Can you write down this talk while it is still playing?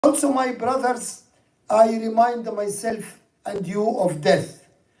Also, my brothers, I remind myself and you of death,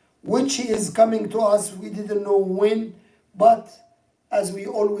 which is coming to us. We didn't know when, but as we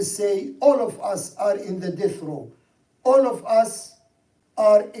always say, all of us are in the death row. All of us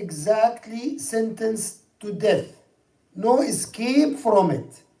are exactly sentenced to death. No escape from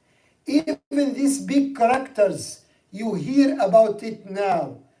it. Even these big characters, you hear about it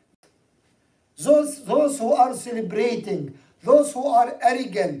now. Those who are celebrating, those who are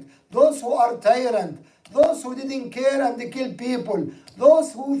arrogant, those who are tyrant, those who didn't care and they kill people,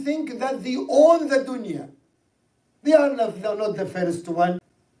 those who think that they own the dunya. They are not the first one.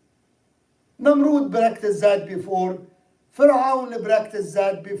 Namrud practiced that before. Pharaoh practiced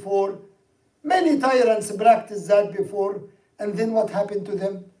that before. Many tyrants practiced that before. And then what happened to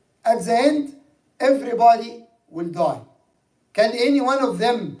them? At the end, everybody will die. Can any one of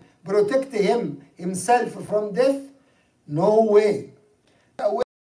them protect himself from death? No way.